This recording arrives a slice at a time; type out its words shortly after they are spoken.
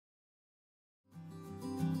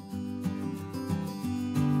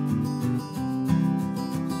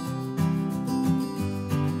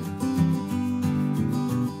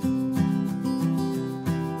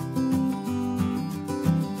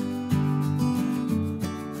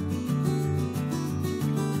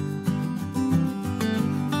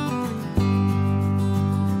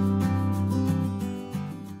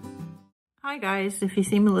Hi guys, if you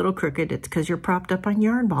seem a little crooked, it's because you're propped up on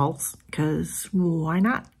yarn balls, because why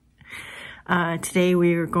not? Today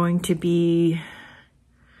we are going to be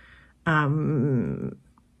unraveling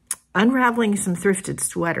some thrifted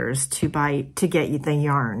sweaters to get you the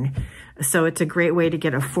yarn. So it's a great way to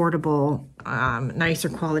get affordable, nicer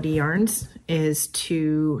quality yarns, is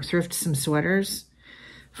to thrift some sweaters.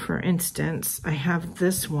 For instance, I have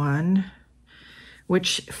this one,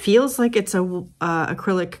 which feels like it's a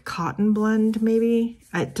acrylic cotton blend, maybe.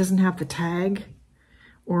 It doesn't have the tag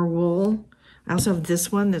or wool. I also have this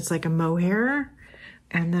one that's like a mohair.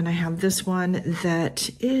 And then I have this one that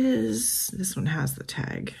is, this one has the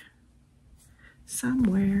tag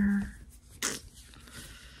somewhere.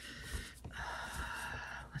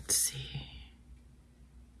 Let's see.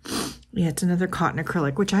 Yeah, it's another cotton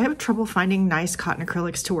acrylic, which I have trouble finding nice cotton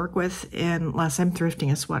acrylics to work with unless I'm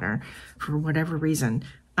thrifting a sweater for whatever reason.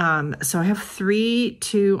 So I have 3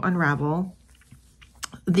 to unravel.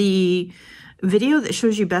 The video that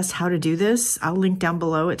shows you best how to do this, I'll link down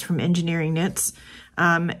below. It's from Engineering Knits.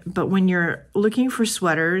 But when you're looking for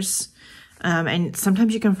sweaters, and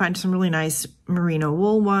sometimes you can find some really nice merino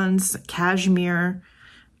wool ones, cashmere,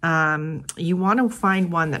 you want to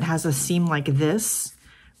find one that has a seam like this,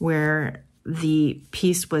 where the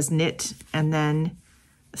piece was knit and then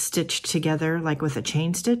stitched together like with a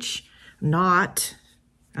chain stitch. Not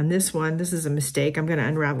on this one. This is a mistake. I'm going to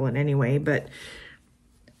unravel it anyway, but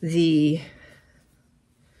the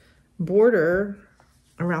border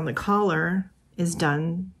around the collar is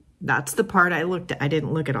done. That's the part I looked at. I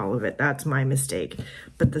didn't look at all of it. That's my mistake.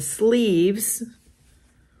 But the sleeves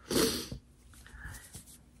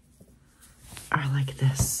are like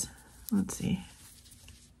this. Let's see.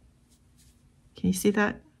 Can you see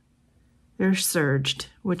that? They're serged,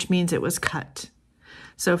 which means it was cut.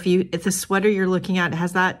 So if the sweater you're looking at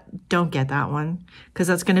has that, don't get that one, because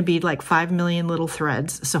that's going to be like 5 million little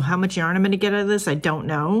threads. So how much yarn I'm going to get out of this, I don't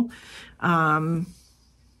know. I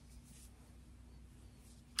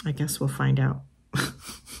guess we'll find out.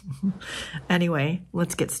 Anyway,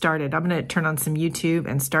 let's get started. I'm going to turn on some YouTube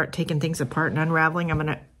and start taking things apart and unraveling. I'm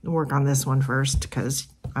going to work on this one first because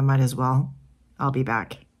I might as well. I'll be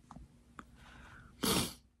back.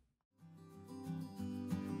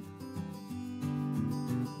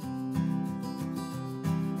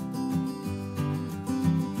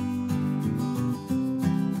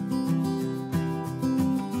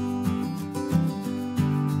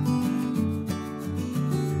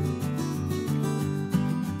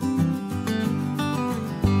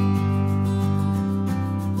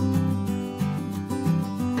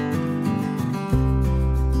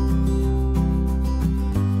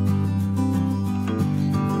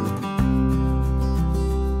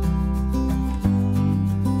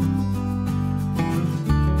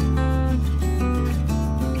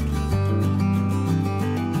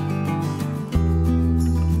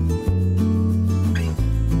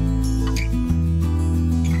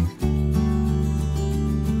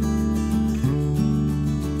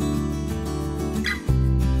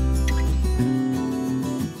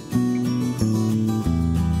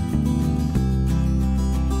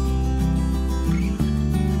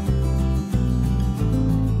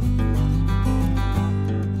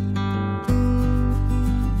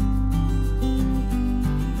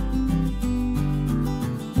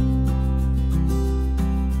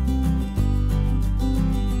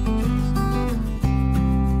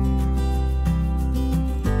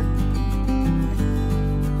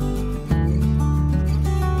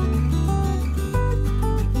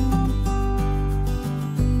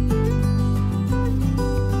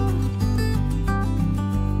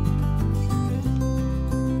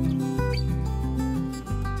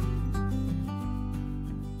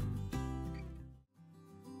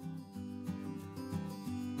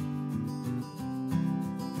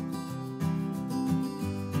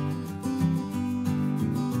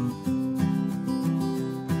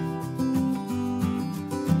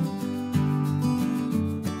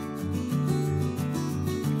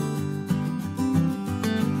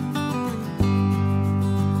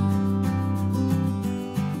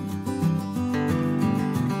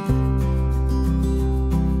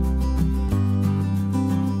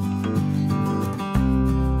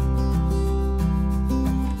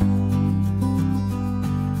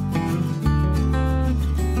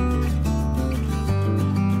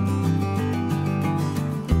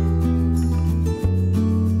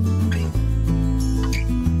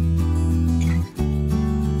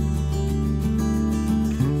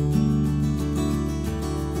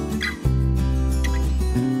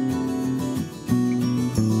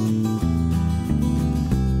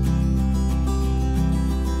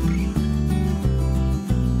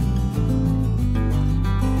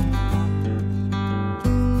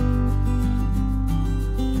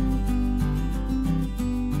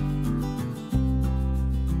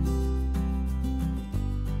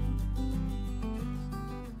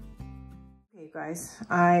 guys,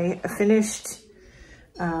 I finished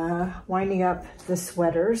winding up the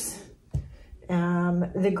sweaters.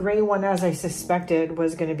 The gray one, as I suspected,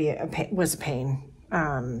 was going to be a pain.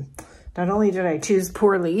 Not only did I choose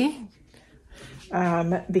poorly,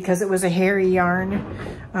 because it was a hairy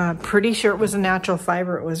yarn, pretty sure it was a natural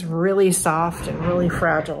fiber. It was really soft and really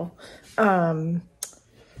fragile.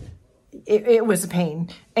 It was a pain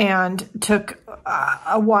and took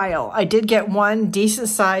a while. I did get one decent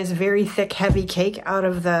size, very thick, heavy cake out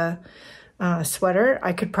of the sweater.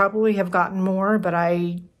 I could probably have gotten more, but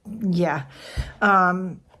yeah.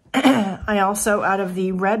 I also, out of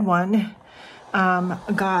the red one,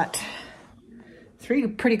 got 3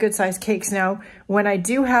 pretty good sized cakes. Now, when I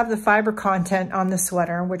do have the fiber content on the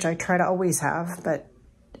sweater, which I try to always have, but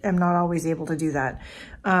I'm not always able to do that,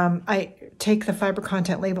 I take the fiber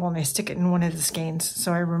content label and I stick it in one of the skeins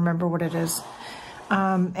so I remember what it is.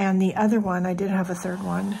 And the other one, I did have a third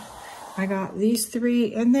one. I got these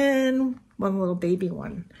 3 and then one little baby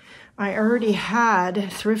one. I already had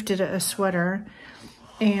thrifted a sweater,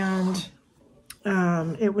 and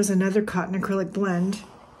it was another cotton acrylic blend.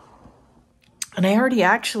 And I already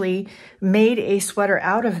actually made a sweater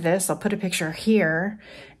out of this. I'll put a picture here.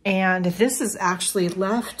 And this is actually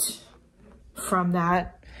left from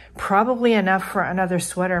that, probably enough for another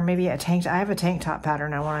sweater, maybe a tank. I have a tank top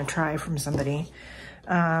pattern I want to try from somebody.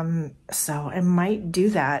 So I might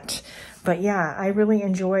do that. But yeah, I really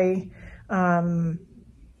enjoy the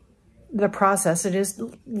process. It is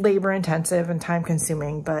labor intensive and time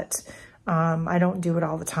consuming, but I don't do it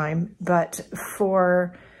all the time. But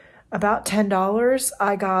for about $10,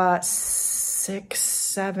 I got 6,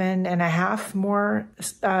 7 and a half more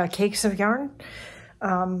cakes of yarn.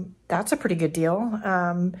 That's a pretty good deal.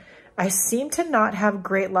 I seem to not have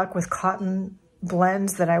great luck with cotton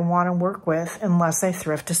blends that I want to work with unless I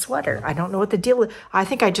thrift a sweater. I don't know what the deal is. I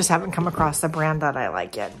think I just haven't come across a brand that I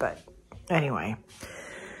like yet, but anyway.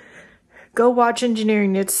 Go watch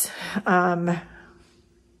Engineering Knits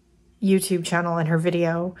YouTube channel and her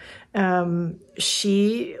video.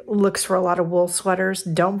 She looks for a lot of wool sweaters.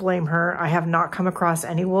 Don't blame her. I have not come across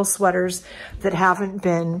any wool sweaters that haven't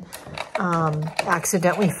been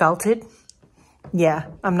accidentally felted. Yeah,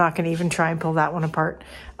 I'm not going to even try and pull that one apart.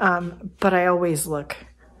 But I always look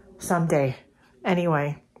someday.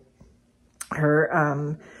 Anyway,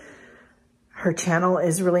 her channel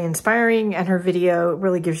is really inspiring, and her video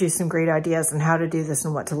really gives you some great ideas on how to do this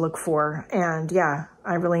and what to look for. And yeah,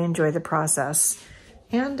 I really enjoy the process.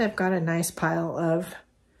 And I've got a nice pile of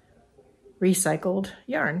recycled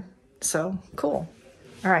yarn. So cool.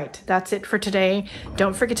 All right, that's it for today.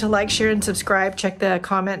 Don't forget to like, share, and subscribe. Check the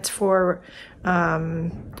comments for,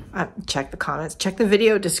 check the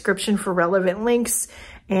video description for relevant links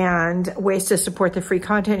and ways to support the free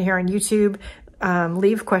content here on YouTube.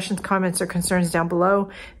 Leave questions, comments, or concerns down below.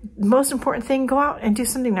 Most important thing, go out and do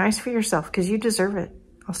something nice for yourself because you deserve it.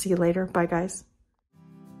 I'll see you later. Bye, guys.